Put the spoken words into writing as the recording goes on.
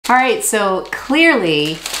All right, so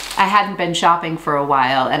clearly I hadn't been shopping for a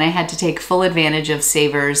while and I had to take full advantage of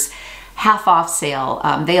SAVERS half off sale.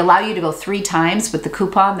 They allow you to go 3 times with the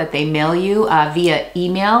coupon that they mail you via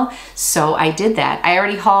email. So I did that. I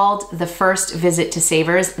already hauled the first visit to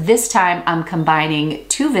SAVERS. This time I'm combining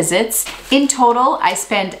 2 visits. In total, I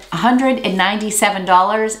spent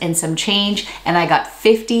 $197 and some change, and I got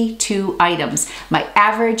 52 items. My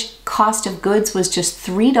average cost of goods was just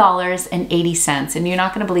 $3.80, and you're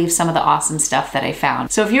not gonna believe some of the awesome stuff that I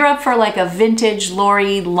found. So if you're up for like a vintage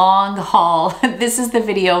Lori long haul, this is the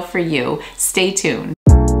video for you. Stay tuned.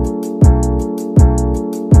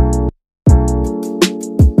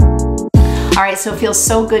 All right, so it feels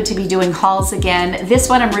so good to be doing hauls again. This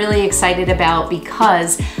one I'm really excited about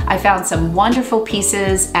because I found some wonderful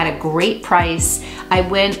pieces at a great price. I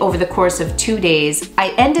went over the course of 2 days.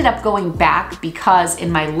 I ended up going back because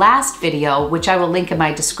in my last video, which I will link in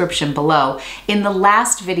my description below, in the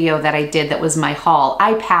last video that I did that was my haul,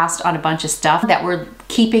 I passed on a bunch of stuff that were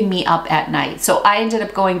keeping me up at night. So I ended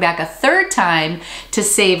up going back a 3rd time to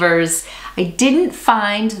SAVERS. I didn't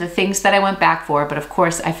find the things that I went back for, but of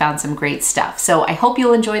course I found some great stuff. So I hope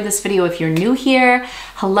you'll enjoy this video. If you're new here,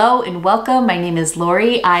 hello and welcome. My name is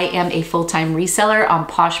Lori. I am a full-time reseller on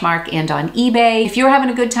Poshmark and on eBay. If you're having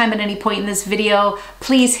a good time at any point in this video,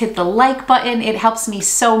 please hit the like button. It helps me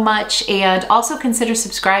so much, and also consider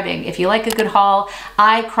subscribing. If you like a good haul,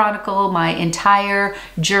 I chronicle my entire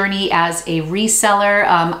journey as a reseller.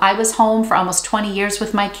 I was home for almost 20 years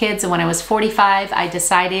with my kids, and when I was 45, I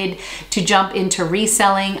decided to jump into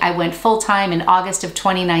reselling. I went full-time in August of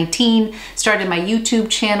 2019, started my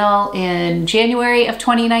YouTube channel in January of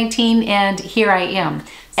 2019, and here I am.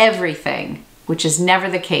 Everything, which is never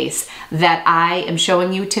the case, that I am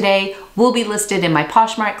showing you today will be listed in my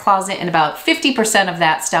Poshmark closet, and about 50% of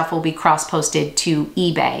that stuff will be cross-posted to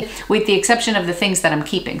eBay, with the exception of the things that I'm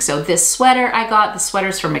keeping. So this sweater I got, the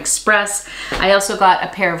sweater's from Express. I also got a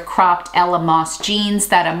pair of cropped Ella Moss jeans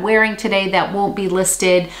that I'm wearing today that won't be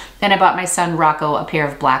listed. Then I bought my son Rocco a pair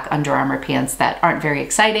of black Under Armour pants that aren't very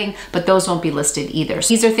exciting, but those won't be listed either. So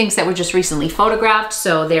these are things that were just recently photographed,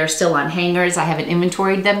 so they're still on hangers. I haven't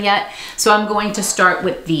inventoried them yet. So I'm going to start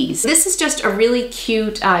with these. This is just a really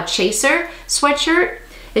cute chaser sweatshirt.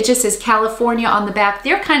 It just says California on the back.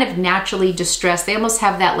 They're kind of naturally distressed. They almost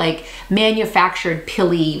have that like manufactured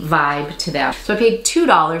pilly vibe to them. So I paid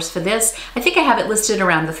 $2 for this. I think I have it listed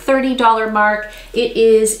around the $30 mark. It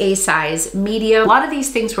is a size medium. A lot of these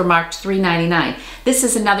things were marked $3.99. This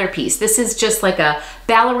is another piece. This is just like a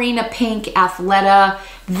ballerina pink Athleta,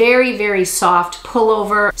 very, very soft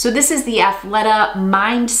pullover. So this is the Athleta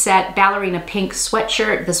Mindset ballerina pink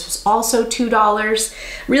sweatshirt. This was also $2.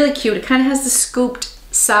 Really cute. It kind of has the scooped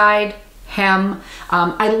side hem.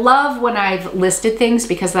 I love when I've listed things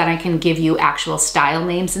because then I can give you actual style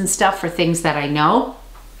names and stuff for things that I know.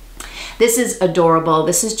 This is adorable.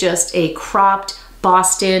 This is just a cropped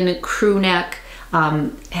Boston crew neck.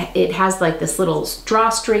 It has like this little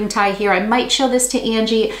drawstring tie here. I might show this to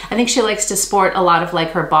Angie. I think she likes to sport a lot of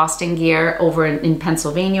like her Boston gear over in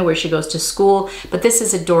Pennsylvania where she goes to school, but this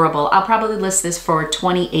is adorable. I'll probably list this for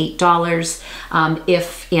 $28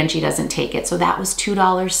 if Angie doesn't take it. So that was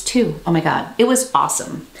 $2 too. Oh my God, it was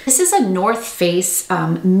awesome. This is a North Face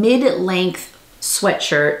mid-length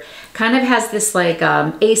sweatshirt. Kind of has this like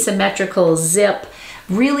asymmetrical zip.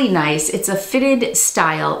 Really nice. It's a fitted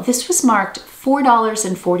style. This was marked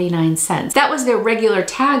 $4.49. That was their regular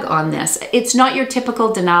tag on this. It's not your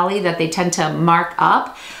typical Denali that they tend to mark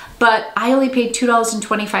up, but I only paid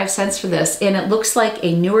 $2.25 for this, and it looks like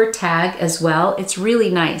a newer tag as well. It's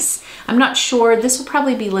really nice. I'm not sure. This will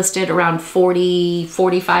probably be listed around $40,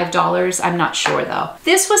 $45. I'm not sure though.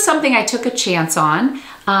 This was something I took a chance on.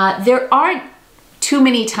 There aren't too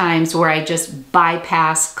many times where I just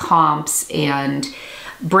bypass comps and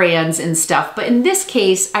brands and stuff, but in this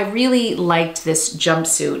case I really liked this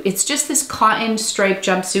jumpsuit. It's just this cotton striped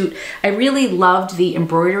jumpsuit. I really loved the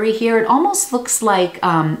embroidery here. It almost looks like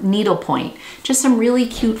needlepoint. Just some really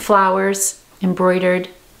cute flowers embroidered.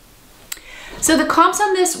 So the comps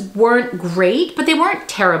on this weren't great, but they weren't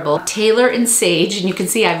terrible. Taylor and Sage, and you can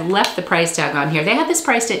see I've left the price tag on here. They had this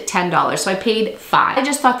priced at $10, so I paid $5. I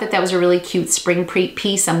just thought that that was a really cute spring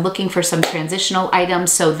piece. I'm looking for some transitional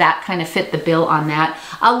items, so that kind of fit the bill on that.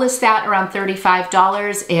 I'll list that around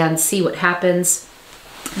 $35 and see what happens.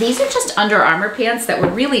 These are just Under Armour pants that were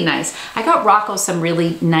really nice. I got Rocco some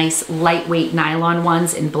really nice lightweight nylon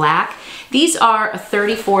ones in black. These are a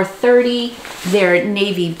 34.30. They're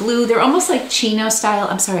navy blue. They're almost like chino style.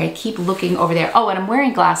 I'm sorry, I keep looking over there. Oh, and I'm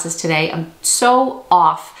wearing glasses today. I'm so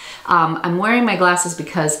off. I'm wearing my glasses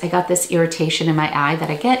because I got this irritation in my eye that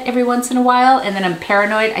I get every once in a while, and then I'm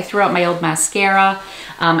paranoid. I threw out my old mascara.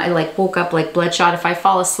 I like woke up like bloodshot. If I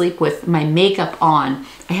fall asleep with my makeup on,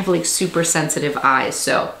 I have like super sensitive eyes.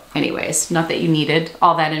 So anyways, not that you needed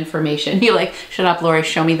all that information. You're like, shut up, Lori,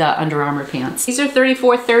 show me the Under Armour pants. These are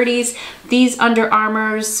 34.30s. These Under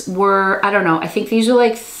Armours were, I don't know, I think these are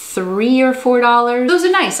like $3 or $4. Those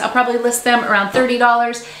are nice. I'll probably list them around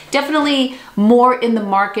 $30. Definitely more in the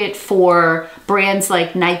market for brands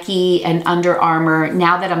like Nike and Under Armour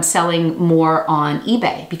now that I'm selling more on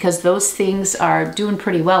eBay, because those things are doing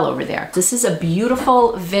pretty well over there. This is a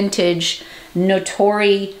beautiful vintage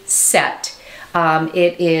Notori set.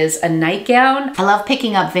 It is a nightgown. I love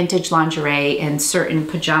picking up vintage lingerie and certain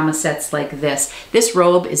pajama sets like this. This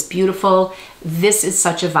robe is beautiful. This is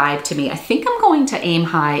such a vibe to me. I think I'm going to aim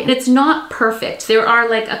high. It's not perfect. There are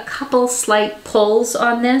like a couple slight pulls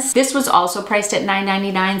on this. This was also priced at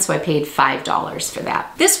 $9.99, so I paid $5 for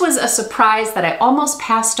that. This was a surprise that I almost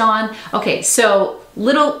passed on. Okay, so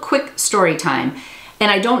little quick story time. And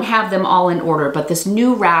I don't have them all in order, but this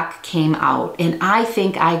new rack came out and I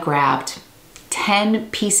think I grabbed 10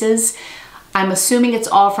 pieces. I'm assuming it's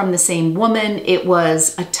all from the same woman. It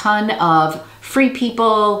was a ton of Free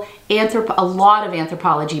People, a lot of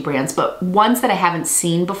Anthropology brands, but ones that I haven't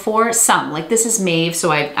seen before. Some, like this is Maeve,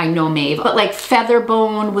 so I know Maeve, but like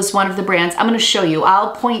Featherbone was one of the brands. I'm gonna show you.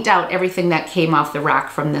 I'll point out everything that came off the rack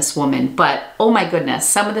from this woman, but oh my goodness,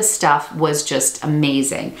 some of the stuff was just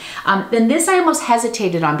amazing. And this I almost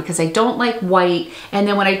hesitated on because I don't like white, and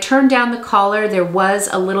then when I turned down the collar, there was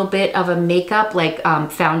a little bit of a makeup, like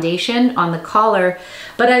foundation on the collar,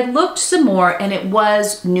 but I looked some more and it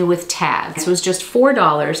was new with tags. It was just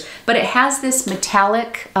 $4, but it has this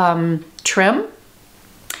metallic trim,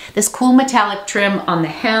 this cool metallic trim on the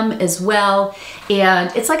hem as well.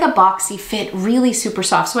 And it's like a boxy fit, really super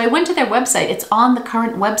soft. So I went to their website. It's on the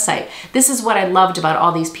current website. This is what I loved about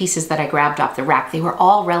all these pieces that I grabbed off the rack. They were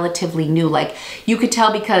all relatively new. Like you could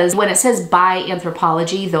tell because when it says by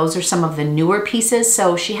Anthropology, those are some of the newer pieces.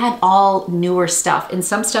 So she had all newer stuff and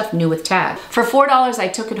some stuff new with tag. For $4, I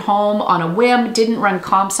took it home on a whim, didn't run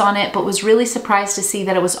comps on it, but was really surprised to see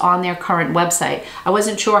that it was on their current website. I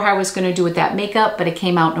wasn't sure how I was gonna do with that makeup, but it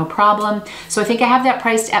came out no problem. So I think I have that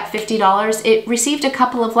priced at $50. It received a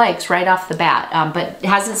couple of likes right off the bat, but it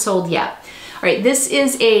hasn't sold yet. All right, this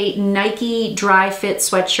is a Nike dry fit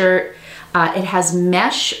sweatshirt. It has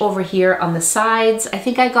mesh over here on the sides. I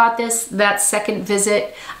think I got this that second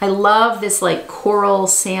visit. I love this like coral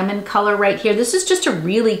salmon color right here. This is just a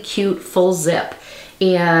really cute full zip.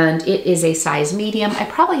 And it is a size medium. I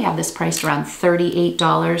probably have this priced around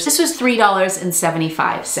 $38. This was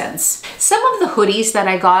 $3.75. Some of the hoodies that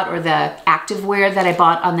I got or the activewear that I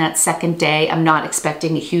bought on that second day, I'm not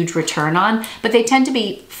expecting a huge return on, but they tend to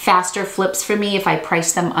be faster flips for me if I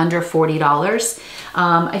price them under $40.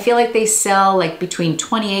 I feel like they sell like between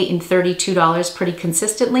 $28 and $32 pretty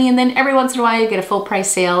consistently, and then every once in a while you get a full price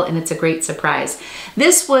sale and it's a great surprise.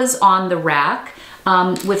 This was on the rack.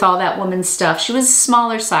 With all that woman's stuff. She was a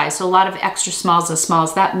smaller size, so a lot of extra smalls and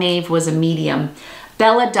smalls. That Maeve was a medium.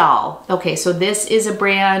 Bella Doll. Okay, so this is a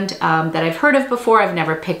brand that I've heard of before. I've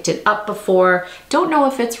never picked it up before. Don't know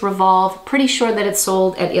if it's Revolve. Pretty sure that it's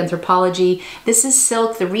sold at Anthropology. This is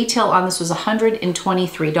silk. The retail on this was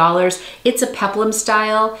 $123. It's a peplum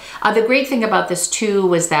style. The great thing about this too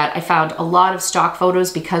was that I found a lot of stock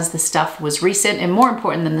photos because the stuff was recent, and more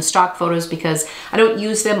important than the stock photos because I don't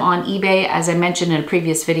use them on eBay. As I mentioned in a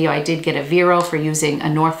previous video, I did get a Vero for using a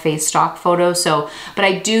North Face stock photo. But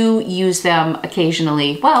I do use them occasionally.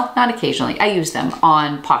 Well, not occasionally, I use them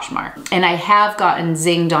on Poshmark. And I have gotten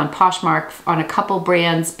zinged on Poshmark on a couple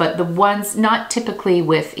brands, but the ones not typically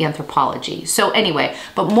with Anthropology. So anyway,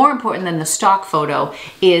 but more important than the stock photo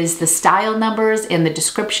is the style numbers and the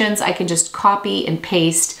descriptions. I can just copy and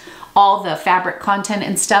paste all the fabric content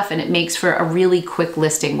and stuff, and it makes for a really quick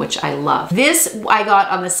listing, which I love. This I got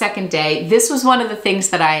on the second day. This was one of the things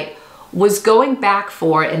that I was going back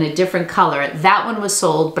for in a different color. That one was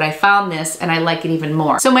sold, but I found this and I like it even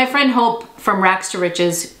more. So my friend Hope from Rags to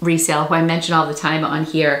Riches Resale, who I mention all the time on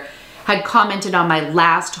here, had commented on my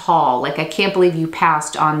last haul, like, I can't believe you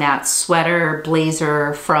passed on that sweater or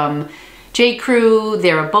blazer from J. Crew.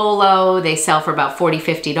 They're a bolo. They sell for about $40,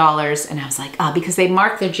 $50. And I was like, because they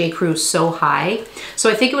marked their J. Crew so high. So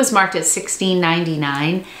I think it was marked at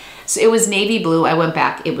 $16.99. So it was navy blue. I went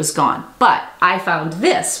back, it was gone. But I found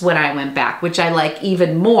this when I went back, which I like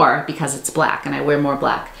even more because it's black and I wear more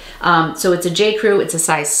black. So it's a J. Crew, it's a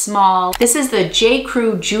size small. This is the J.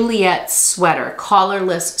 Crew Juliet sweater,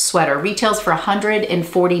 collarless sweater. Retails for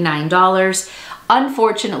 $149.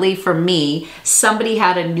 Unfortunately for me, somebody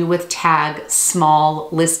had a new with tag small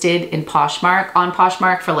listed in Poshmark, on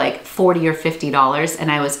Poshmark for like $40 or $50,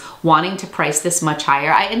 and I was wanting to price this much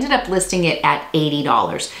higher. I ended up listing it at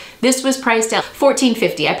 $80. This was priced at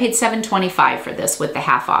 $14.50. I paid $7.25 for this with the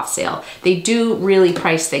half off sale. They do really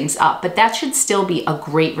price things up, but that should still be a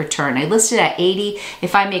great return. I listed at $80.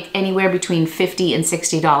 If I make anywhere between $50 and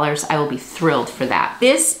 $60, I will be thrilled for that.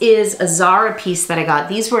 This is a Zara piece that I got.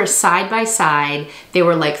 These were side by side. They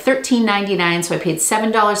were like $13.99, so I paid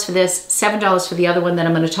 $7 for this, $7 for the other one that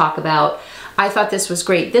I'm going to talk about. I thought this was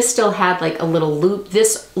great. This still had like a little loop.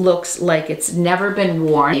 This looks like it's never been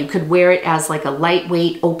worn. You could wear it as like a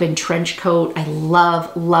lightweight open trench coat. I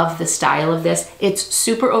love the style of this. It's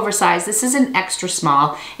super oversized. This is an extra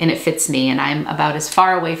small and it fits me, and I'm about as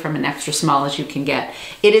far away from an extra small as you can get.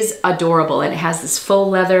 It is adorable and it has this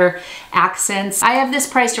faux leather accents. I have this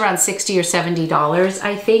priced around $60 or $70,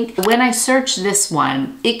 I think. When I searched this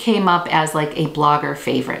one, it came up as like a blogger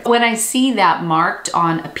favorite. When I see that marked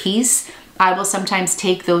on a piece, I will sometimes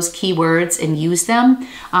take those keywords and use them.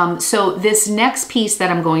 So this next piece that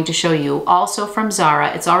I'm going to show you, also from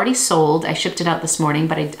Zara, it's already sold. I shipped it out this morning,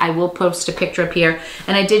 but I will post a picture up here.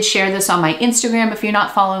 And I did share this on my Instagram. If you're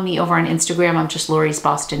not following me over on Instagram, I'm just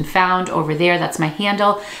lorisbostonfound over there. That's my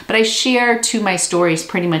handle. But I share to my stories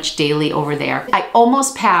pretty much daily over there. I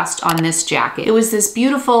almost passed on this jacket. It was this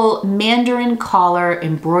beautiful mandarin collar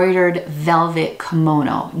embroidered velvet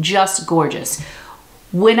kimono, just gorgeous.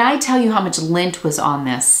 When I tell you how much lint was on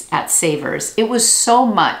this at SAVERS, it was so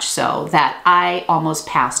much so that I almost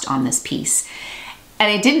passed on this piece.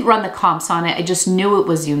 And I didn't run the comps on it, I just knew it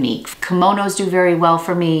was unique. Kimonos do very well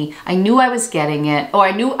for me. I knew I was getting it, or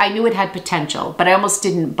I knew it had potential, but I almost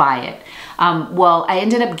didn't buy it. Well, I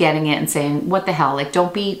ended up getting it and saying, what the hell, like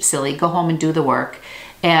don't be silly, go home and do the work.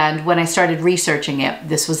 And when I started researching it,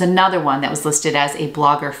 this was another one that was listed as a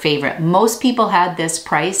blogger favorite. Most people had this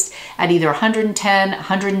priced at either 110,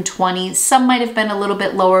 120, some might have been a little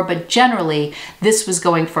bit lower, but generally this was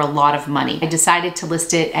going for a lot of money. I decided to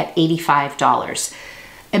list it at $85.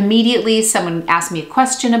 Immediately, someone asked me a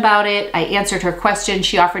question about it. I answered her question.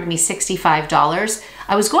 She offered me $65.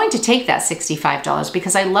 I was going to take that $65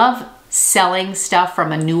 because I love selling stuff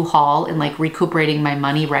from a new haul and like recuperating my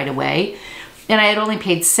money right away. And I had only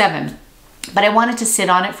paid $7, but I wanted to sit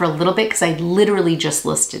on it for a little bit because I literally just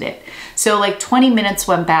listed it. So like 20 minutes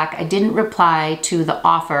went back. I didn't reply to the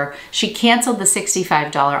offer. She canceled the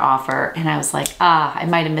 $65 offer and I was like, I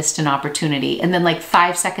might have missed an opportunity. And then like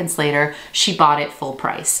 5 seconds later, she bought it full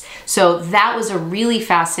price. So that was a really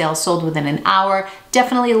fast sale, sold within an hour.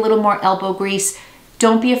 Definitely a little more elbow grease.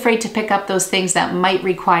 Don't be afraid to pick up those things that might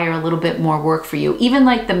require a little bit more work for you. Even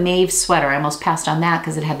like the Maeve sweater, I almost passed on that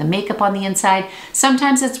because it had the makeup on the inside.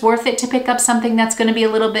 Sometimes it's worth it to pick up something that's gonna be a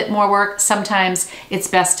little bit more work. Sometimes it's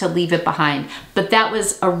best to leave it behind. But that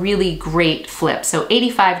was a really great flip. So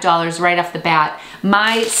 $85 right off the bat.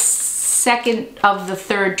 My second of the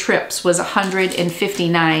third trips was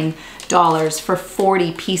 $159 for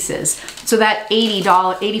 40 pieces. So that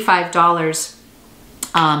 $85,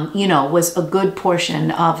 you know, was a good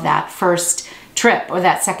portion of that first trip, or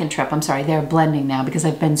that second trip. I'm sorry, they're blending now because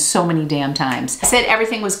I've been so many damn times. I said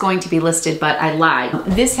everything was going to be listed, but I lied.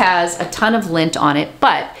 This has a ton of lint on it,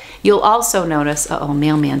 but you'll also notice, uh-oh,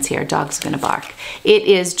 mailman's here, dog's gonna bark. It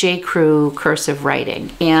is J. Crew cursive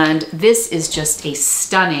writing, and this is just a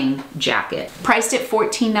stunning jacket. Priced at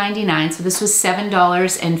 $14.99, so this was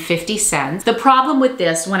 $7.50. The problem with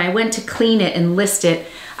this, when I went to clean it and list it,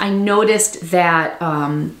 I noticed that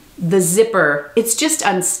the zipper, it's just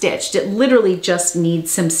unstitched. It literally just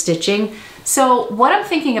needs some stitching. So what I'm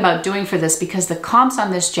thinking about doing for this, because the comps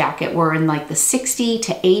on this jacket were in like the $60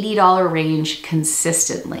 to $80 range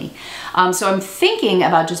consistently. So I'm thinking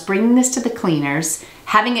about just bringing this to the cleaners,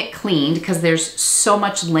 having it cleaned because there's so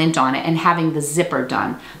much lint on it, and having the zipper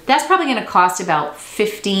done. That's probably gonna cost about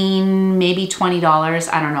 $15, maybe $20.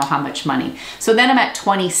 I don't know how much money. So then I'm at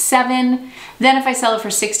 $27. Then if I sell it for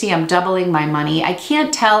 $60, I'm doubling my money. I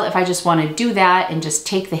can't tell if I just wanna do that and just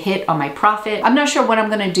take the hit on my profit. I'm not sure what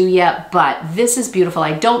I'm gonna do yet, but this is beautiful.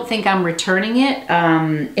 I don't think I'm returning it,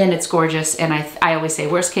 and it's gorgeous. And I always say,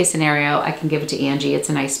 worst case scenario, I can give it to Angie. It's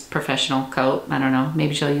a nice professional coat. I don't know,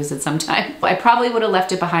 maybe she'll use it sometime. I probably would have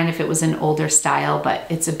left it behind if it was an older style, but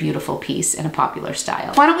it's a beautiful piece and a popular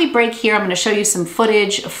style. Why don't we break here? I'm gonna show you some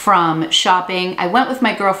footage from shopping. I went with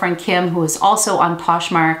my girlfriend Kim, who is also on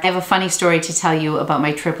Poshmark. I have a funny story to tell you about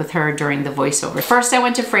my trip with her during the voiceover. First, I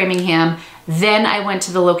went to Framingham. Then I went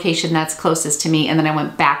to the location that's closest to me, and then I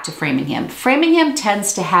went back to Framingham. Framingham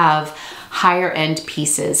tends to have higher end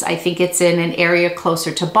pieces. I think it's in an area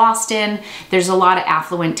closer to Boston. There's a lot of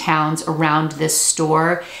affluent towns around this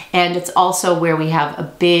store, and it's also where we have a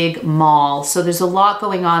big mall. So there's a lot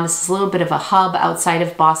going on. This is a little bit of a hub outside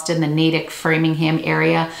of Boston, the Natick Framingham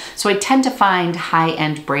area. So I tend to find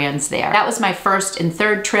high-end brands there. That was my first and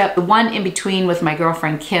third trip. The one in between with my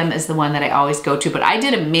girlfriend Kim is the one that I always go to, but I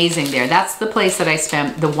did amazing there. That's the place that I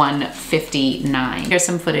spent the $159. Here's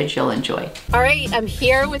some footage you'll enjoy. All right, I'm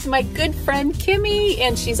here with my good friend Kimmy,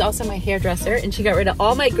 and she's also my hairdresser, and she got rid of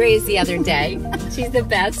all my grays the other day. She's the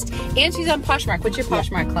best. And she's on Poshmark. What's your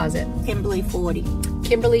Poshmark closet? Kimberly 40.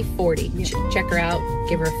 Kimberly 40. Check her out,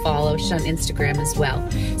 give her a follow. She's on Instagram as well.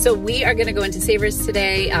 So we are gonna go into Savers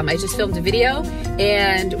today. I just filmed a video,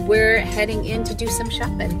 and we're heading in to do some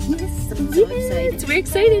shopping. Yes, I'm so excited. So we're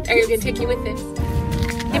excited. Are you gonna take you with us?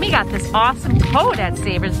 Kimmy got this awesome coat at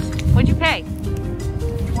Savers. What'd you pay?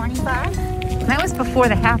 25. That was before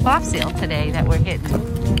the half off sale today that we're hitting.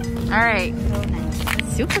 All right. So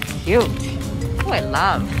nice. Super cute. Oh, I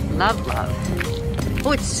love, love, love.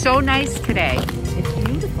 Oh, it's so nice today. It's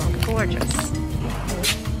beautiful. Gorgeous.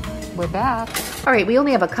 We're back. All right, we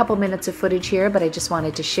only have a couple minutes of footage here, but I just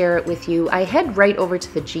wanted to share it with you. I head right over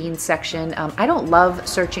to the jeans section. I don't love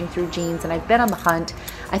searching through jeans, and I've been on the hunt.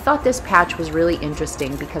 I thought this patch was really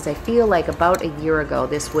interesting because I feel like about a year ago,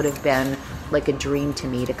 this would have been like a dream to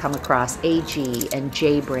me to come across AG and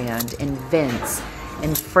J Brand and Vince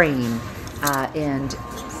and Frame and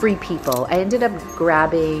Free People. I ended up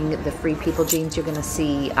grabbing the Free People jeans you're gonna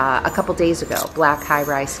see a couple days ago, black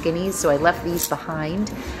high-rise skinnies, so I left these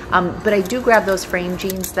behind. But I do grab those Frame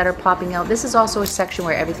jeans that are popping out. This is also a section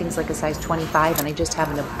where everything's like a size 25, and I just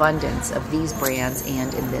have an abundance of these brands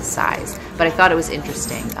and in this size. But I thought it was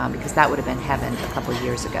interesting because that would have been heaven a couple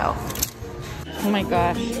years ago. Oh my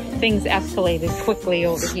gosh, things escalated quickly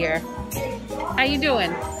over here. How you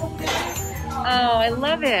doing? Oh, I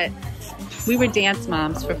love it. We were dance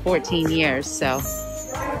moms for 14 years, so.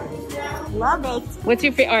 Love it. What's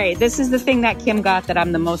your favorite? All right, this is the thing that Kim got that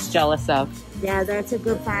I'm the most jealous of. Yeah, that's a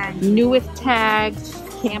good find. New with tag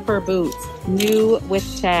camper boots. New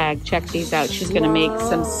with tag. Check these out. She's gonna make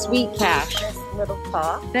some sweet cash. This little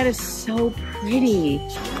top. That is so pretty.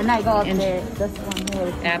 And I got this one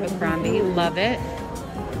here. Abercrombie, love it.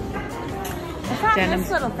 I found Denim. this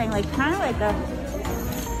little thing, like kind of like a.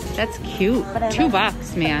 That's cute.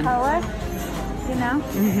 $2, man. Color, you know.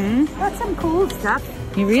 Mm-hmm. Got some cool stuff.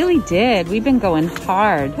 You really did. We've been going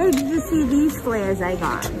hard. Hey, did you see these flares I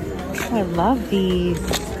got? Oh, I love these.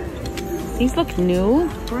 These look new.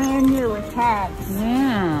 Brand new with tags.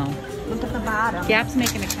 Wow. Look at the bottom. Gap's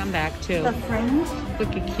making a comeback too. The fringe.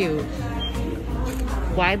 Wicked cute.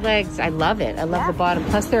 Wide legs, I love it. I love the bottom.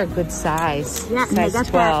 Plus they're a good size. Yeah, and size they got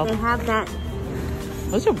 12. that. They have that.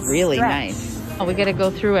 Those are really stretch. nice. Oh, we gotta go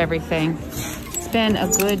through everything. It's been a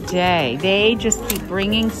good day. They just keep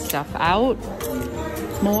bringing stuff out.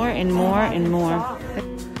 More and more and more.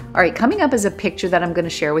 All right, coming up is a picture that I'm gonna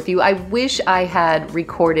share with you. I wish I had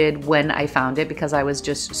recorded when I found it because I was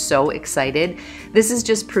just so excited. This is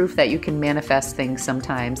just proof that you can manifest things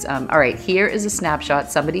sometimes. All right, here is a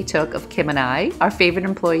snapshot somebody took of Kim and I. Our favorite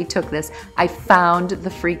employee took this. I found the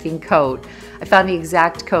freaking coat. I found the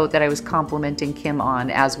exact coat that I was complimenting Kim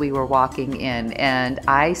on as we were walking in, and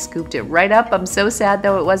I scooped it right up. I'm so sad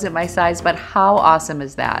though it wasn't my size, but how awesome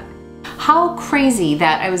is that? How crazy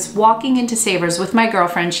that I was walking into Savers with my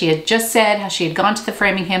girlfriend. She had just said how she had gone to the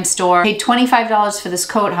Framingham store, paid $25 for this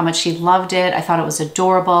coat, how much she loved it. I thought it was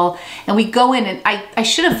adorable. And we go in, and I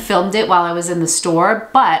should have filmed it while I was in the store,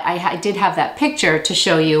 but I did have that picture to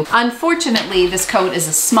show you. Unfortunately, this coat is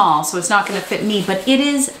a small, so it's not gonna fit me, but it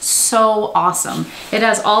is so awesome. It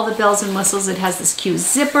has all the bells and whistles. It has this cute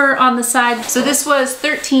zipper on the side. So this was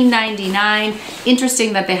 $13.99.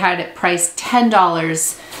 Interesting that they had it priced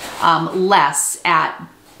 $10 less at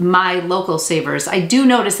my local Savers. I do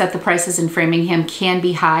notice that the prices in Framingham can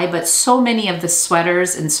be high, but so many of the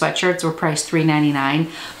sweaters and sweatshirts were priced $3.99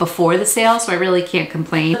 before the sale, so I really can't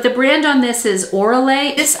complain. But the brand on this is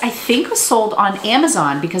Orale. This I think was sold on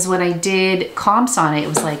Amazon because when I did comps on it, it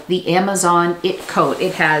was like the Amazon It coat.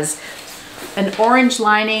 It has an orange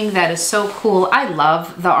lining that is so cool. I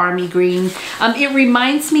love the army green. It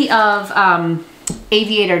reminds me of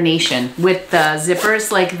Aviator Nation with the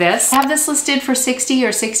zippers like this. I have this listed for $60 or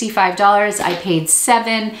 $65. I paid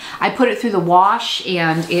 $7. I put it through the wash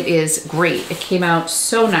and it is great. It came out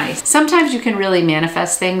so nice. Sometimes you can really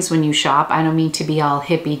manifest things when you shop. I don't mean to be all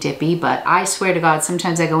hippy dippy, but I swear to God,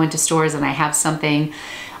 sometimes I go into stores and I have something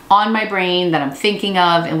on my brain that I'm thinking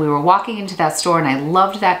of, and we were walking into that store and I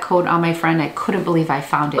loved that coat on my friend. I couldn't believe I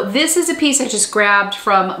found it. This is a piece I just grabbed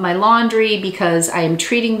from my laundry because I am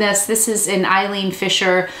treating this. This is an Eileen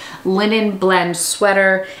Fisher linen blend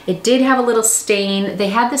sweater. It did have a little stain. They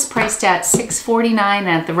had this priced at $6.49, and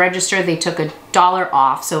at the register they took $1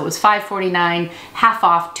 off, so it was $5.49, half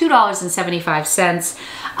off, $2.75.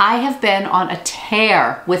 I have been on a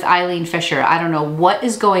tear with Eileen Fisher. I don't know what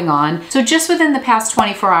is going on. So just within the past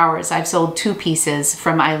 24 hours, I've sold 2 pieces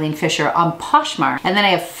from Eileen Fisher on Poshmark, and then I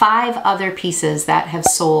have 5 other pieces that have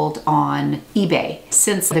sold on eBay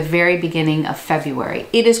since the very beginning of February.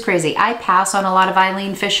 It is crazy. I pass on a lot of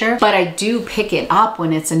Eileen Fisher, but I do pick it up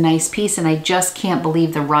when it's a nice piece, and I just can't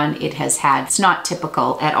believe the run it has had. It's not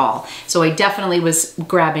typical at all. So I definitely was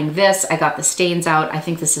grabbing this. I got the stains out. I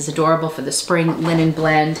think this is adorable for the spring linen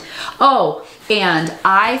blend. Oh, and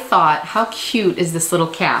I thought, how cute is this little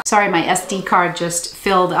cap? Sorry, my SD card just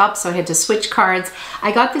filled up, so I had to switch cards.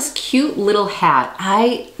 I got this cute little hat.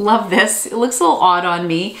 I love this. It looks a little odd on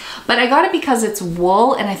me, but I got it because it's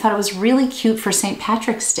wool, and I thought it was really cute for St.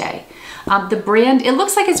 Patrick's Day. The brand, it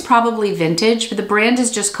looks like it's probably vintage, but the brand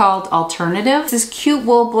is just called Alternative. This cute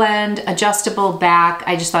wool blend, adjustable back.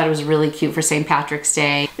 I just thought it was really cute for St. Patrick's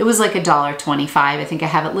Day. It was like $1.25. I think I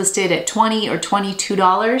have it listed at $20 or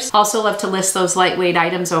 $22. Also love to list those lightweight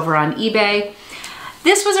items over on eBay.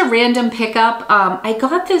 This was a random pickup. I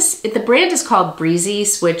got this, the brand is called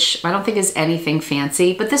Breezy's, which I don't think is anything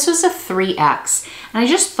fancy, but this was a 3X. And I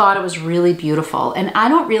just thought it was really beautiful. And I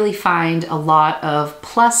don't really find a lot of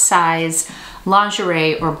plus size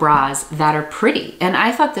lingerie or bras that are pretty. And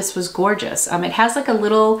I thought this was gorgeous. It has like a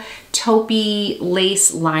little taupey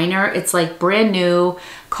lace liner. It's like brand new,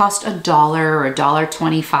 cost $1 or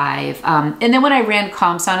 $1.25. And then when I ran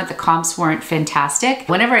comps on it, the comps weren't fantastic.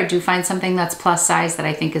 Whenever I do find something that's plus size that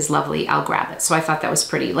I think is lovely, I'll grab it. So I thought that was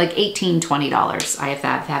pretty, like $18, $20. I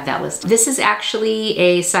have that list. This is actually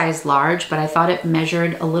a size large, but I thought it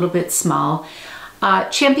measured a little bit small.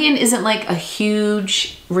 Champion isn't like a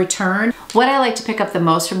huge return. What I like to pick up the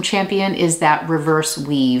most from Champion is that reverse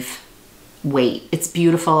weave weight. It's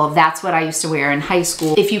beautiful. That's what I used to wear in high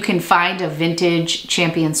school. If you can find a vintage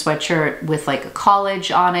Champion sweatshirt with like a college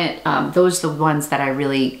on it, those are the ones that I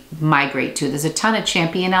really migrate to. There's a ton of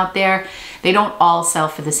Champion out there. They don't all sell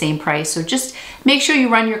for the same price. So just make sure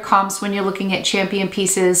you run your comps when you're looking at Champion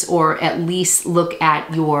pieces, or at least look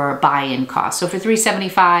at your buy-in cost. So for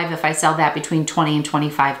 $3.75, if I sell that between $20 and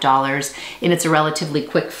 $25 and it's a relatively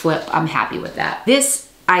quick flip, I'm happy with that. This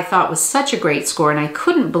I thought was such a great score, and I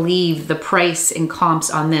couldn't believe the price and comps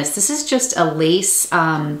on this. This is just a lace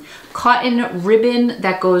cotton ribbon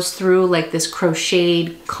that goes through like this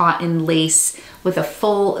crocheted cotton lace with a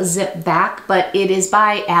full zip back, but it is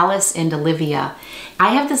by Alice and Olivia.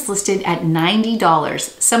 I have this listed at $90.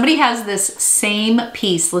 Somebody has this same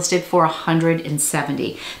piece listed for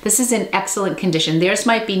 $170. This is in excellent condition. Theirs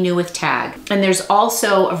might be new with tag. And there's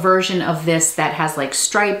also a version of this that has like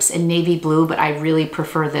stripes and navy blue, but I really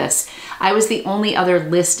prefer this. I was the only other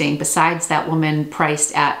listing besides that woman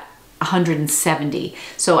priced at $170.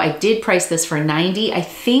 So I did price this for $90. I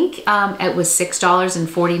think it was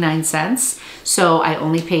 $6.49. So I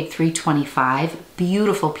only paid $3.25.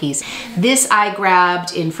 Beautiful piece. This I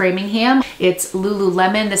grabbed in Framingham. It's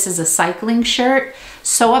Lululemon. This is a cycling shirt.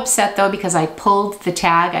 So upset though because I pulled the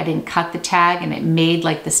tag. I didn't cut the tag, and it made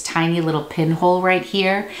like this tiny little pinhole right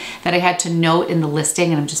here that I had to note in the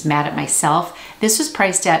listing, and I'm just mad at myself. This was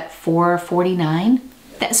priced at $4.49.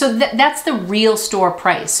 So that's the real store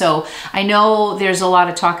price. So I know there's a lot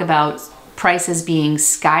of talk about prices being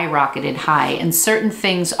skyrocketed high, and certain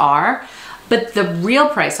things are, but the real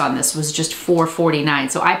price on this was just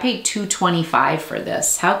 $4.49. So I paid $2.25 for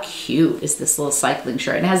this. How cute is this little cycling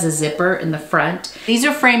shirt? It has a zipper in the front. These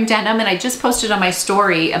are frame denim, and I just posted on my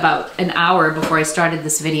story about an hour before I started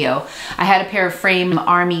this video. I had a pair of frame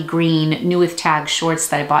army green new with tag shorts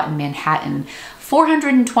that I bought in Manhattan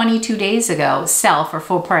 422 days ago, sell for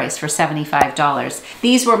full price for $75.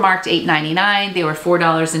 These were marked $8.99. They were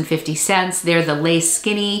 $4.50. They're the lace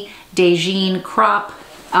skinny Dejin crop.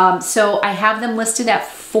 So I have them listed at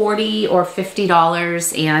 $40 or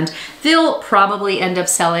 $50, and they'll probably end up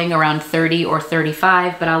selling around $30 or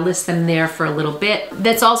 $35, but I'll list them there for a little bit.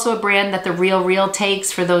 That's also a brand that The Real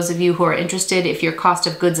takes for those of you who are interested. If your cost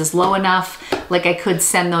of goods is low enough, like I could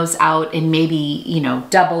send those out and maybe, you know,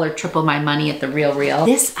 double or triple my money at The Real.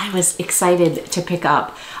 This I was excited to pick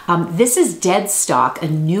up. This is Dead Stock, a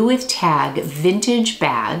new with tag vintage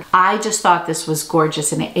bag. I just thought this was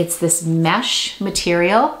gorgeous, and it's this mesh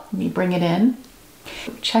material. Let me bring it in.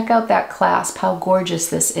 Check out that clasp, how gorgeous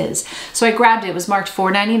this is. So I grabbed it, it was marked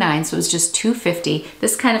 $4.99, so it was just $2.50.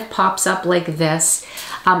 This kind of pops up like this.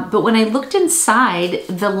 But when I looked inside,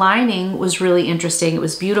 the lining was really interesting. It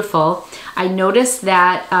was beautiful. I noticed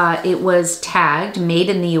that it was tagged, made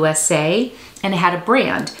in the USA, and it had a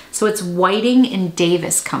brand. So it's Whiting and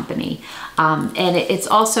Davis Company. And it's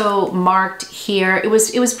also marked here. It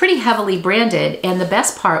was pretty heavily branded, and the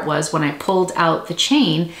best part was when I pulled out the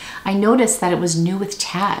chain, I noticed that it was new with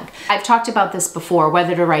tag. I've talked about this before,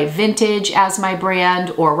 whether to write vintage as my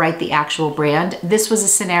brand or write the actual brand. This was a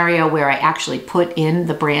scenario where I actually put in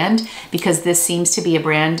the brand because this seems to be a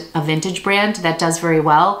vintage brand that does very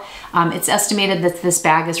well. It's estimated that this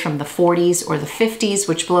bag is from the 40s or the 50s,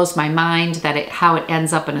 which blows my mind that how it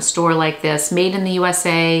ends up in a store like this. Made in the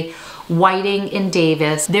USA, Whiting and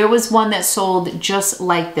Davis. There was one that sold just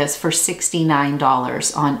like this for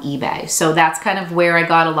 $69 on eBay. So that's kind of where I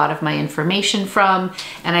got a lot of my information from,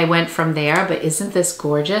 and I went from there. But isn't this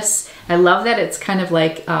gorgeous? I love that it's kind of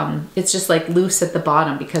like, it's just like loose at the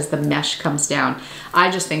bottom because the mesh comes down.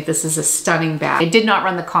 I just think this is a stunning bag. I did not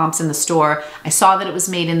run the comps in the store. I saw that it was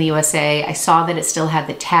made in the USA. I saw that it still had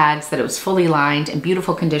the tags, that it was fully lined in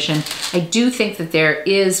beautiful condition. I do think that there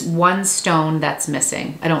is one stone that's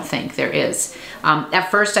missing. I don't think there is. At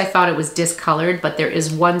first I thought it was discolored, but there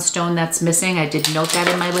is one stone that's missing. I did note that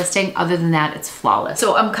in my listing. Other than that, it's flawless.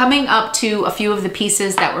 So I'm coming up to a few of the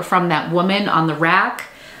pieces that were from that woman on the rack.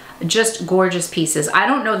 Just gorgeous pieces. I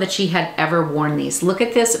don't know that she had ever worn these. Look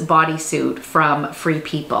at this bodysuit from Free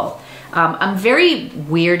People. I'm very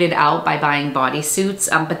weirded out by buying bodysuits,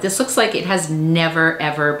 but this looks like it has never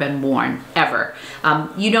ever been worn, ever.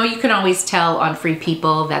 You know, you can always tell on Free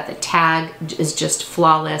People that the tag is just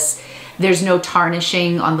flawless. There's no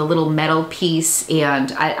tarnishing on the little metal piece,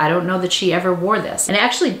 and I don't know that she ever wore this. And it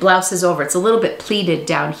actually blouses over. It's a little bit pleated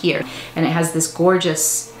down here, and it has this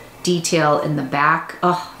gorgeous detail in the back.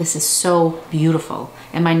 Oh, this is so beautiful.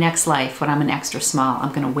 In my next life, when I'm an extra small,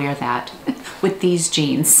 I'm gonna wear that with these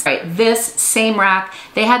jeans. All right, this same rack,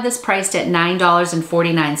 they had this priced at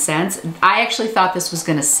 $9.49. I actually thought this was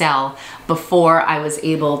gonna sell before I was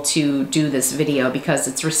able to do this video because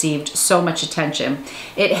it's received so much attention.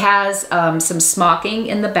 It has some smocking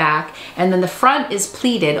in the back, and then the front is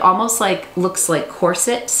pleated, almost like, looks like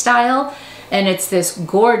corset style. And it's this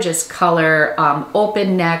gorgeous color,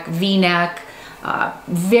 open neck, V-neck,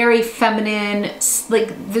 very feminine.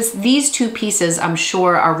 Like these two pieces, I'm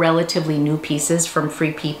sure, are relatively new pieces from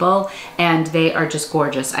Free People, and they are just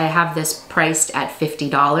gorgeous. I have this priced at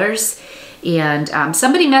 $50. And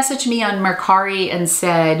somebody messaged me on Mercari and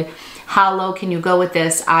said, how low can you go with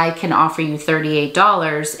this? I can offer you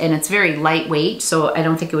 $38, and it's very lightweight, so I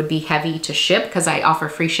don't think it would be heavy to ship because I offer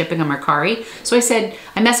free shipping on Mercari. So I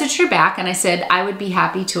messaged her back and I said I would be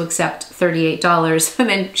happy to accept $38, and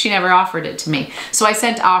then she never offered it to me. So I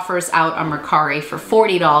sent offers out on Mercari for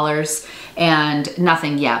 $40 and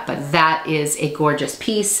nothing yet, but that is a gorgeous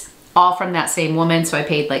piece, all from that same woman, so I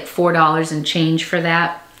paid like $4 and change for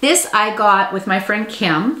that. This I got with my friend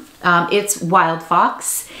Kim. It's Wild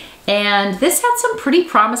Fox. And this had some pretty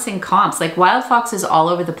promising comps. Like Wild Fox is all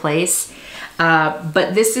over the place,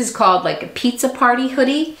 but this is called like a pizza party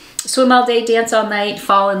hoodie. Swim all day, dance all night,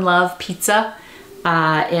 fall in love, pizza.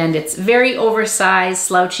 And it's very oversized,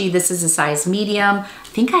 slouchy. This is a size medium.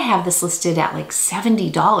 I think I have this listed at like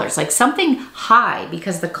 $70, like something high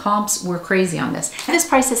because the comps were crazy on this. And this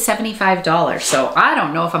price is $75. So I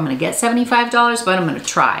don't know if I'm gonna get $75, but I'm gonna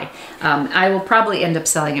try. I will probably end up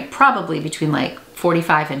selling it probably between like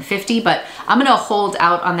 $45 and $50, but I'm gonna hold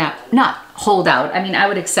out on that. Not hold out, I mean, I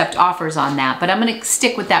would accept offers on that, but I'm gonna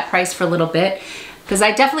stick with that price for a little bit because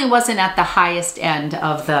I definitely wasn't at the highest end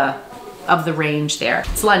of the range there.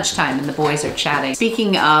 It's lunchtime and the boys are chatting.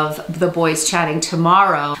 Speaking of the boys chatting,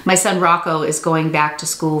 tomorrow, my son Rocco is going back to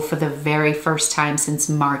school for the very first time since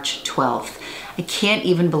March 12th. I can't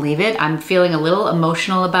even believe it. I'm feeling a little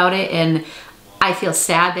emotional about it, and I feel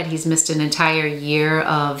sad that he's missed an entire year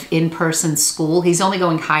of in-person school. He's only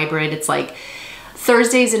going hybrid. It's like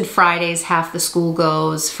Thursdays and Fridays, half the school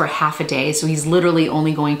goes for half a day. So he's literally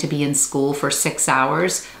only going to be in school for 6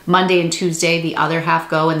 hours. Monday and Tuesday, the other half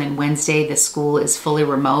go, and then Wednesday, the school is fully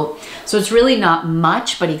remote. So it's really not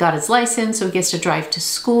much, but he got his license, so he gets to drive to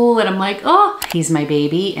school. And I'm like, oh, he's my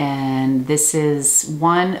baby. And this is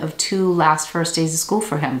one of 2 last first days of school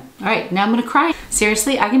for him. All right, now I'm gonna cry.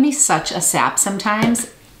 Seriously, I can be such a sap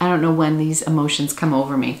sometimes. I don't know when these emotions come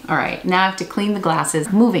over me. All right, now I have to clean the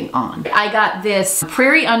glasses. Moving on. I got this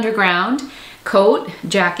Prairie Underground coat,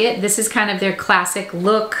 jacket. This is kind of their classic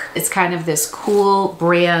look. It's kind of this cool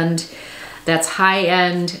brand that's high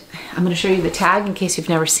end. I'm gonna show you the tag in case you've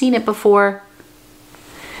never seen it before.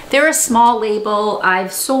 They're a small label.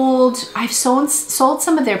 I've sold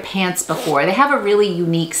some of their pants before. They have a really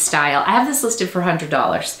unique style. I have this listed for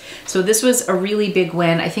 $100. So this was a really big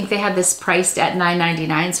win. I think they had this priced at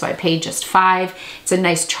 $9.99, so I paid just $5. It's a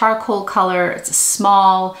nice charcoal color. It's a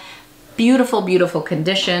small, beautiful, beautiful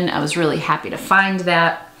condition. I was really happy to find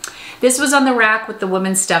that. This was on the rack with the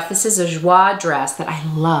women's stuff. This is a joie dress that I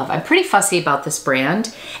love. I'm pretty fussy about this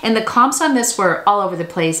brand. And the comps on this were all over the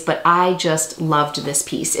place, but I just loved this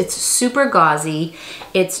piece. It's super gauzy.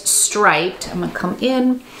 It's striped. I'm gonna come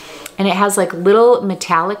in. And it has like little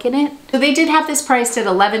metallic in it. So they did have this priced at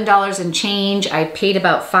 $11 and change. I paid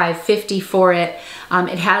about $5.50 for it.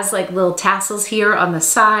 It has like little tassels here on the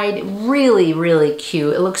side. Really, really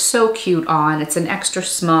cute. It looks so cute on. It's an extra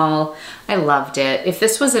small. I loved it. If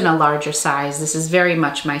this was in a larger size, this is very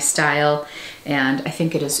much my style. And I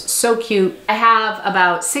think it is so cute. I have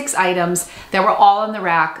about 6 items that were all on the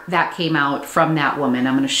rack that came out from that woman.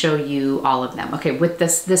 I'm gonna show you all of them. Okay, with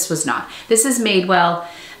this was not. This is Madewell.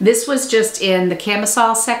 This was just in the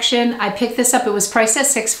camisole section. I picked this up, it was priced at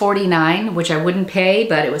 $6.49, which I wouldn't pay,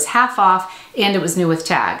 but it was half off and it was new with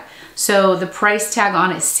tag. So the price tag on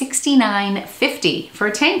it is $69.50 for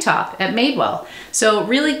a tank top at Madewell. So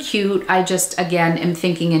really cute. I just, again, am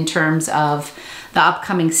thinking in terms of the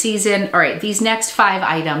upcoming season. All right, these next 5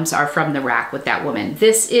 items are from the rack with that woman.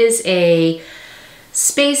 This is a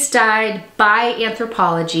space dyed by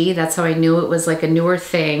Anthropologie. That's how I knew it was like a newer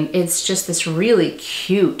thing. It's just this really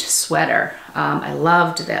cute sweater. I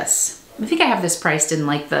loved this. I think I have this priced in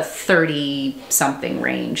like the 30 something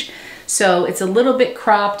range. So it's a little bit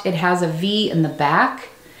cropped. It has a V in the back.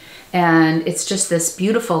 And it's just this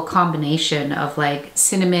beautiful combination of like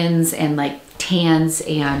cinnamons and like tans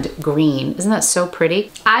and green. Isn't that so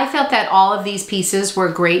pretty? I felt that all of these pieces were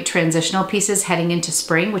great transitional pieces heading into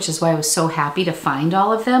spring, which is why I was so happy to find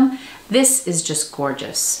all of them. This is just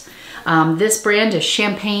gorgeous. This brand is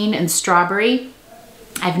Champagne and Strawberry.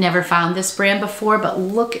 I've never found this brand before, but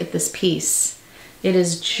look at this piece. It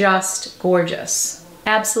is just gorgeous.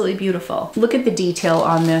 Absolutely beautiful. Look at the detail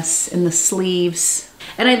on this in the sleeves.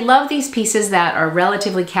 And I love these pieces that are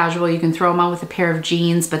relatively casual. You can throw them on with a pair of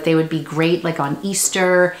jeans, but they would be great like on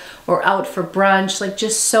Easter or out for brunch, like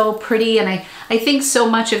just so pretty. And I think so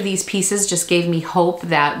much of these pieces just gave me hope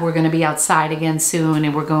that we're gonna be outside again soon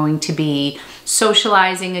and we're going to be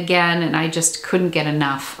socializing again. And I just couldn't get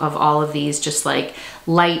enough of all of these just like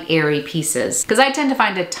light, airy pieces. Because I tend to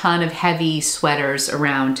find a ton of heavy sweaters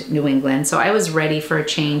around New England. So I was ready for a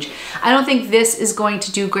change. I don't think this is going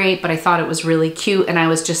to do great, but I thought it was really cute. And I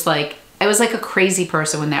was just like, I was like a crazy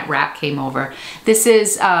person when that rack came over. This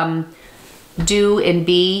is Do and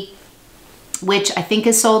Be, which I think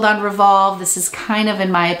is sold on Revolve. This is kind of,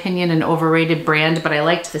 in my opinion, an overrated brand, but I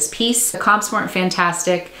liked this piece. The comps weren't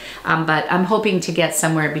fantastic, but I'm hoping to get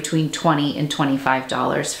somewhere between $20 and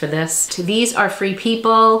 $25 for this. These are Free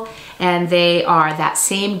People, and they are that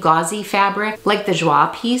same gauzy fabric, like the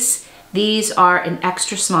Joie piece. These are an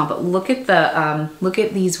extra small, but look at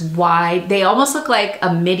these wide, they almost look like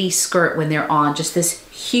a midi skirt when they're on, just this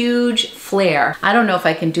huge flare. I don't know if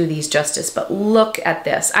I can do these justice, but look at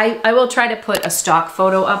this. I will try to put a stock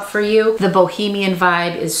photo up for you. The bohemian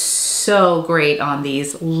vibe is so great on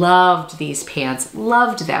these. Loved these pants,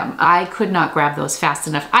 loved them. I could not grab those fast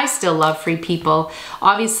enough. I still love Free People.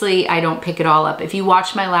 Obviously, I don't pick it all up. If you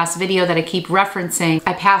watch my last video that I keep referencing,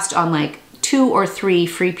 I passed on like 2 or 3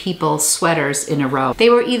 Free People sweaters in a row. They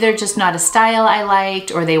were either just not a style I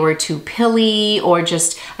liked, or they were too pilly, or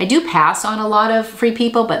just, I do pass on a lot of Free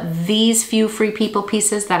People, but these few Free People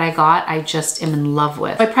pieces that I got, I just am in love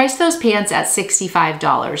with. I priced those pants at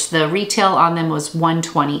 $65. The retail on them was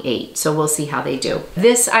 $128, so we'll see how they do.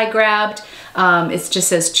 This I grabbed, it just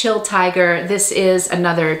says Chill Tiger. This is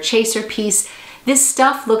another chaser piece. This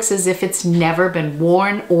stuff looks as if it's never been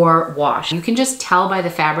worn or washed. You can just tell by the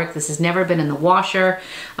fabric this has never been in the washer.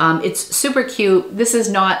 It's super cute. This is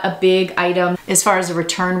not a big item as far as a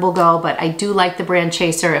return will go, but I do like the brand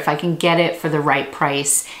Chaser. If I can get it for the right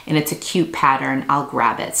price and it's a cute pattern, I'll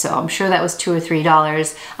grab it. So I'm sure that was $2 or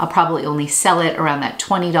 $3. I'll probably only sell it around that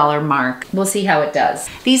 $20 mark. We'll see how it does.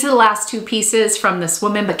 These are the last 2 pieces from this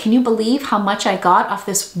woman, but can you believe how much I got off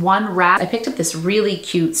this one rack? I picked up this really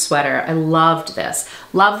cute sweater. I loved this.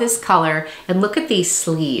 Love this color, and look at these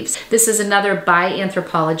sleeves. This is another by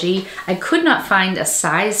Anthropologie. I could not find a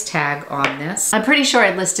size tag on this. I'm pretty sure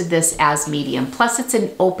I listed this as medium. Plus it's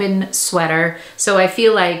an open sweater, so I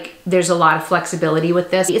feel like there's a lot of flexibility with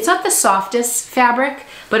this. It's not the softest fabric,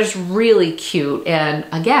 but it's really cute, and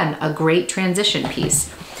again, a great transition piece.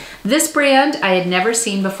 This brand I had never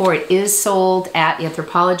seen before. It is sold at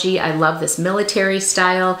Anthropologie. I love this military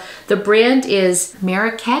style. The brand is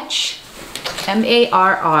Marrakech,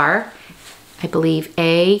 M-A-R-R, I believe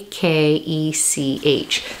A-K-E-C-H.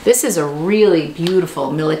 This is a really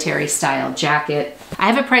beautiful military style jacket.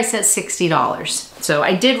 I have it priced at $60. So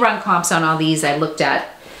I did run comps on all these. I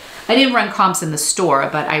didn't run comps in the store,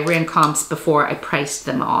 but I ran comps before I priced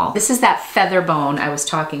them all. This is that feather bone I was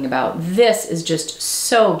talking about. This is just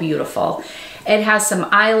so beautiful. It has some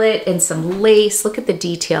eyelet and some lace. Look at the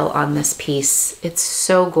detail on this piece. It's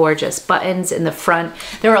so gorgeous. Buttons in the front.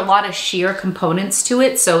 There are a lot of sheer components to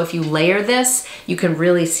it, so if you layer this, you can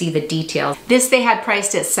really see the detail. This they had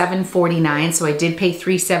priced at $7.49, so I did pay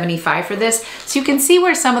 $3.75 for this. So you can see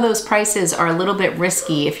where some of those prices are a little bit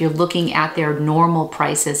risky if you're looking at their normal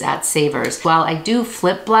prices at Savers. While I do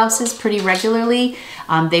flip blouses pretty regularly,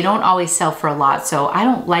 they don't always sell for a lot, so I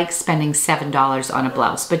don't like spending $7 on a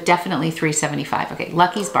blouse, but definitely $3.75. Okay,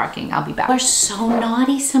 Lucky's barking. I'll be back. You're so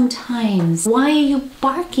naughty sometimes. Why are you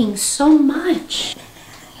barking so much?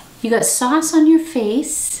 You got sauce on your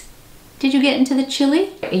face. Did you get into the chili?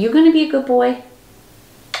 Are you gonna be a good boy?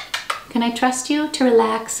 Can I trust you to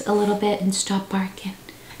relax a little bit and stop barking?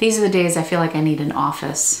 These are the days I feel like I need an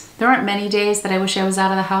office. There aren't many days that I wish I was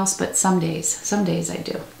out of the house, but some days I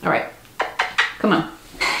do. All right, come on.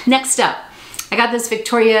 Next up, I got this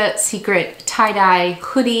Victoria's Secret tie-dye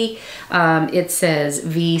hoodie. It says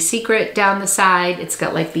V Secret down the side. It's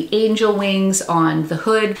got like the angel wings on the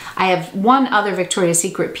hood. I have one other Victoria's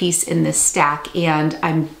Secret piece in this stack, and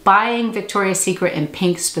I'm buying Victoria's Secret in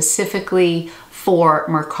pink specifically for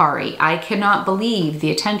Mercari. I cannot believe the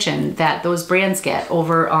attention that those brands get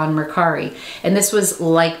over on Mercari. And this was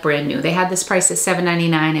like brand new. They had this price at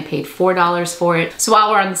 $7.99. I paid $4 for it. So while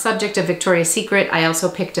we're on the subject of Victoria's Secret, I also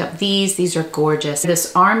picked up these. These are gorgeous.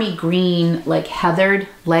 This army green, like heathered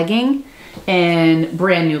legging in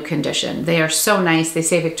brand new condition. They are so nice. They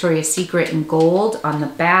say Victoria's Secret in gold on the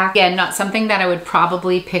back. Again, not something that I would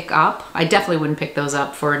probably pick up. I definitely wouldn't pick those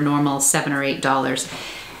up for a normal $7 or $8.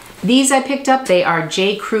 These I picked up. They are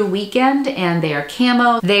J. Crew Weekend, and they are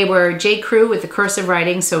camo. They were J. Crew with the cursive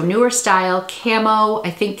writing, so newer style, camo.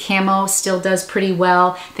 I think camo still does pretty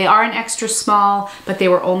well. They are an extra small, but they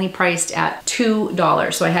were only priced at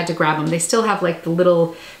 $2, so I had to grab them. They still have like the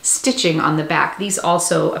little stitching on the back. These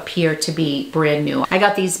also appear to be brand new. I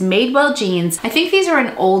got these Madewell jeans. I think these are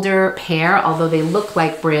an older pair, although they look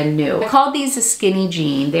like brand new. I called these a skinny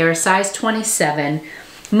jean. They're a size 27.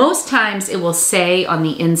 Most times it will say on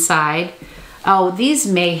the inside, oh, these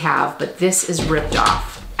may have, but this is ripped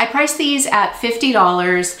off. I priced these at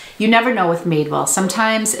 $50. You never know with Madewell.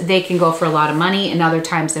 Sometimes they can go for a lot of money, and other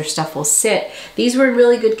times their stuff will sit. These were in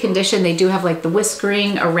really good condition. They do have like the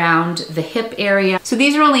whiskering around the hip area. So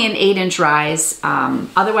these are only an 8-inch rise.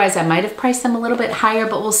 Otherwise I might have priced them a little bit higher,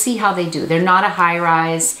 but we'll see how they do. They're not a high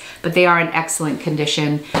rise, but they are in excellent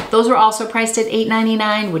condition. Those were also priced at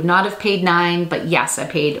 $8.99. Would not have paid $9, but yes, I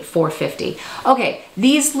paid $4.50. Okay,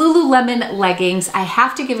 these Lululemon leggings, I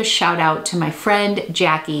have to give a shout out to my friend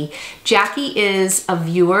Jackie. Jackie is a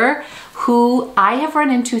viewer who I have run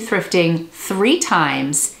into thrifting 3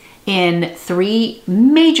 times in 3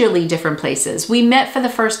 majorly different places. We met for the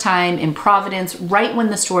first time in Providence right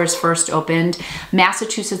when the stores first opened.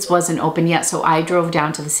 Massachusetts wasn't open yet, so I drove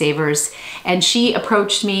down to the Savers, and she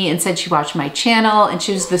approached me and said she watched my channel, and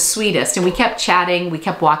she was the sweetest. And we kept chatting, we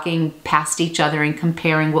kept walking past each other and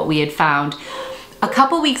comparing what we had found. A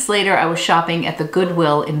couple weeks later, I was shopping at the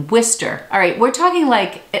Goodwill in Worcester. All right, we're talking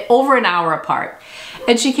like over an hour apart.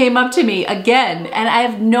 And she came up to me again, and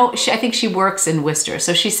I think she works in Worcester.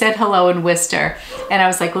 So she said hello in Worcester. And I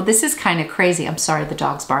was like, well, this is kind of crazy. I'm sorry, the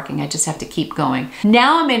dog's barking. I just have to keep going.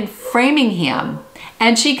 Now I'm in Framingham,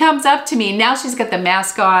 and she comes up to me. Now she's got the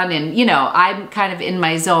mask on, and you know, I'm kind of in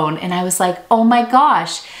my zone. And I was like, oh my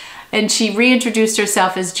gosh. And she reintroduced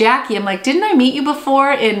herself as Jackie. I'm like, didn't I meet you before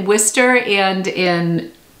in Worcester and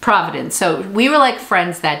in Providence? So we were like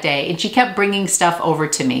friends that day, and she kept bringing stuff over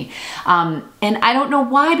to me. And I don't know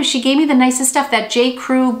why, but she gave me the nicest stuff. That J.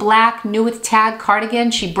 Crew black new with tag cardigan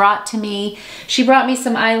she brought to me. She brought me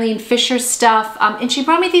some Eileen Fisher stuff, and she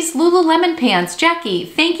brought me these Lululemon pants. Jackie,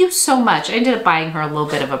 thank you so much. I ended up buying her a little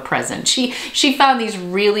bit of a present. She found these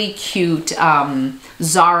really cute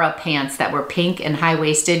Zara pants that were pink and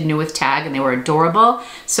high-waisted, new with tag, and they were adorable.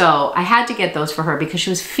 So I had to get those for her because she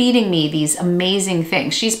was feeding me these amazing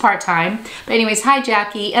things. She's part-time. But anyways, hi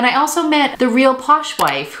Jackie. And I also met the real Posh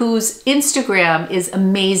Wife, whose Instagram is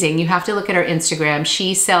amazing. You have to look at her Instagram.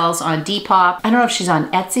 She sells on Depop. I don't know if she's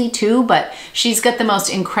on Etsy too, but she's got the most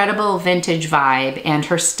incredible vintage vibe, and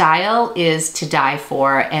her style is to die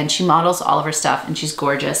for, and she models all of her stuff, and she's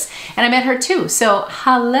gorgeous. And I met her too, so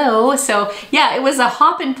hello. So yeah, it was a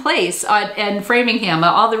hop in place in Framingham.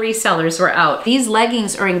 All the resellers were out. These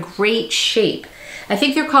leggings are in great shape. I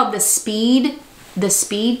think they're called the Speed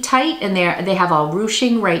Tight, and they have all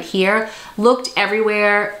ruching right here. Looked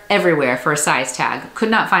everywhere for a size tag. Could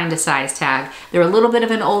not find a size tag. They're a little bit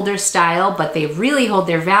of an older style, but they really hold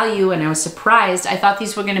their value, and I was surprised. I thought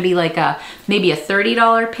these were gonna be like maybe a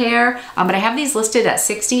 $30 pair, but I have these listed at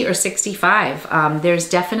 $60 or $65. There's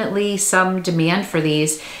definitely some demand for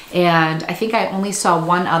these, and I think I only saw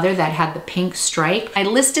one other that had the pink stripe. I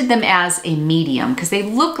listed them as a medium because they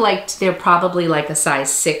look like they're probably like a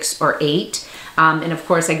size 6 or 8. And of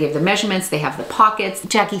course I gave the measurements, they have the pockets.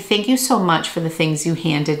 Jackie, thank you so much for the things you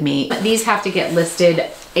handed me. These have to get listed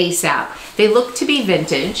ASAP. They look to be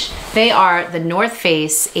vintage. They are the North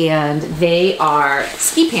Face, and they are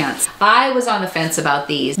ski pants. I was on the fence about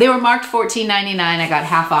these. They were marked $14.99. I got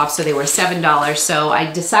half off, so they were $7. So I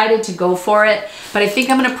decided to go for it, but I think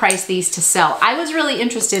I'm gonna price these to sell. I was really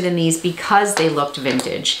interested in these because they looked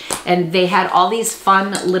vintage, and they had all these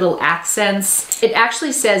fun little accents. It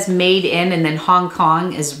actually says made in, and then Hong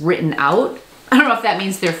Kong is written out. I don't know if that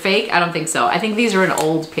means they're fake. I don't think so. I think these are an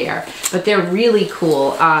old pair, but they're really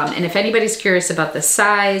cool. And if anybody's curious about the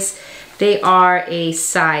size, they are a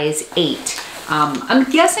size 8. I'm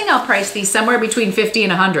guessing I'll price these somewhere between 50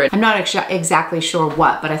 and 100. I'm not exactly sure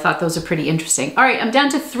what, but I thought those are pretty interesting. All right, I'm down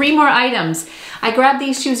to 3 more items. I grabbed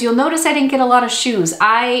these shoes. You'll notice I didn't get a lot of shoes.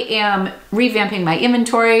 I am revamping my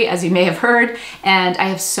inventory, as you may have heard, and I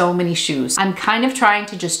have so many shoes. I'm kind of trying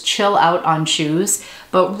to just chill out on shoes,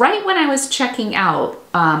 but right when I was checking out,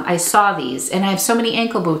 I saw these, and I have so many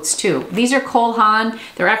ankle boots too. These are Cole Haan.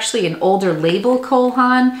 They're actually an older label Cole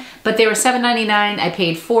Haan, but they were $7.99. I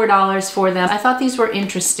paid $4 for them. I thought these were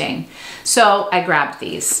interesting, so I grabbed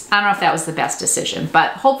these. I don't know if that was the best decision,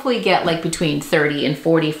 but hopefully get like between 30 and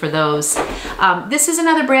 40 for those. This is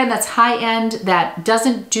another brand that's high-end that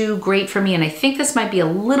doesn't do great for me, and I think this might be a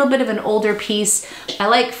little bit of an older piece. I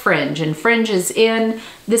like Fringe, and Fringe is in.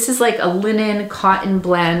 This is like a linen cotton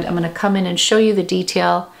blend. I'm gonna come in and show you the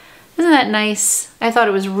detail. Isn't that nice? I thought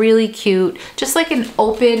it was really cute. Just like an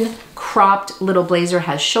open cropped little blazer,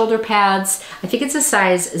 has shoulder pads. I think it's a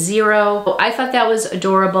size 0. I thought that was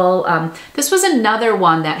adorable. This was another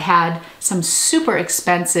one that had some super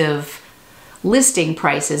expensive listing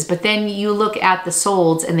prices, but then you look at the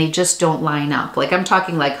solds and they just don't line up. Like I'm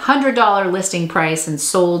talking like $100 listing price and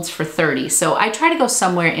solds for 30. So I try to go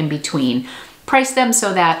somewhere in between. Price them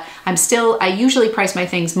so that I usually price my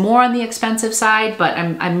things more on the expensive side, but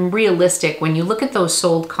I'm realistic. When you look at those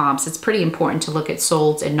sold comps, it's pretty important to look at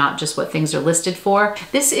solds and not just what things are listed for.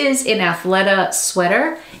 This is an Athleta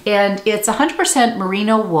sweater, and it's 100%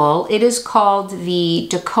 merino wool. It is called the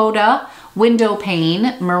Dakota Window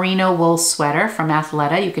Pane merino wool sweater from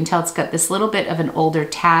Athleta. You can tell it's got this little bit of an older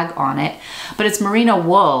tag on it, but it's merino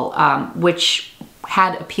wool, which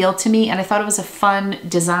had appealed to me, and I thought it was a fun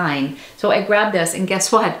design. So I grabbed this, and guess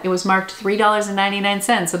what? It was marked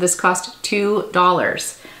 $3.99, so this cost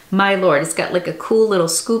 $2. My Lord, it's got like a cool little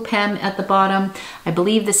scoop hem at the bottom. I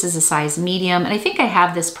believe this is a size medium, and I think I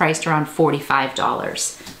have this priced around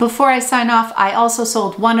 $45. Before I sign off, I also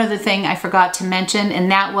sold one other thing I forgot to mention,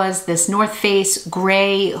 and that was this North Face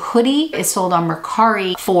gray hoodie. It sold on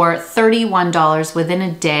Mercari for $31 within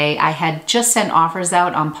a day. I had just sent offers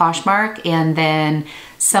out on Poshmark, and then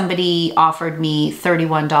somebody offered me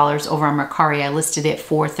 $31 over on Mercari. I listed it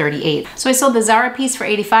for $38. So I sold the Zara piece for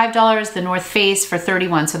 $85, the North Face for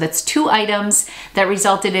 $31. So that's 2 items that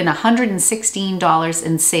resulted in $116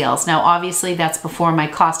 in sales. Now, obviously that's before my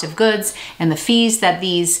cost of goods and the fees that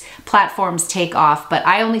these platforms take off, but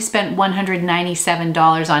I only spent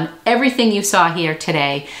 $197 on everything you saw here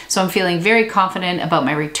today. So I'm feeling very confident about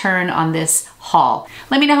my return on this haul.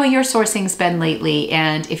 Let me know how your sourcing's been lately,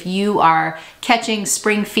 and if you are catching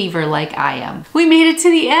spring fever like I am. We made it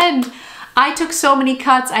to the end. I took so many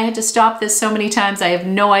cuts. I had to stop this so many times. I have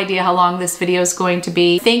no idea how long this video is going to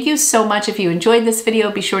be. Thank you so much. If you enjoyed this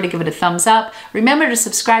video, be sure to give it a thumbs up. Remember to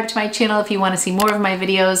subscribe to my channel if you want to see more of my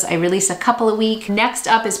videos. I release a couple a week. Next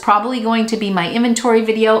up is probably going to be my inventory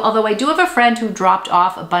video, although I do have a friend who dropped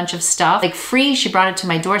off a bunch of stuff, like free. She brought it to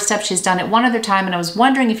my doorstep. She's done it one other time, and I was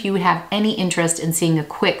wondering if you would have any interest in seeing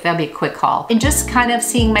that'd be a quick haul. And just kind of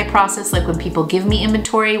seeing my process, like when people give me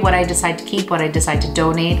inventory, what I decide to keep, what I decide to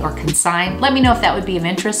donate or consign. Let me know if that would be of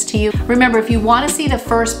interest to you. Remember, if you want to see the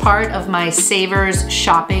first part of my Savers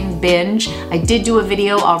shopping binge, I did do a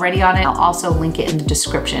video already on it. I'll also link it in the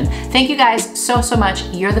description. Thank you guys so much.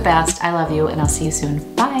 You're the best. I love you, and I'll see you soon.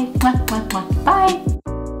 Bye. Mwah, mwah, mwah. Bye.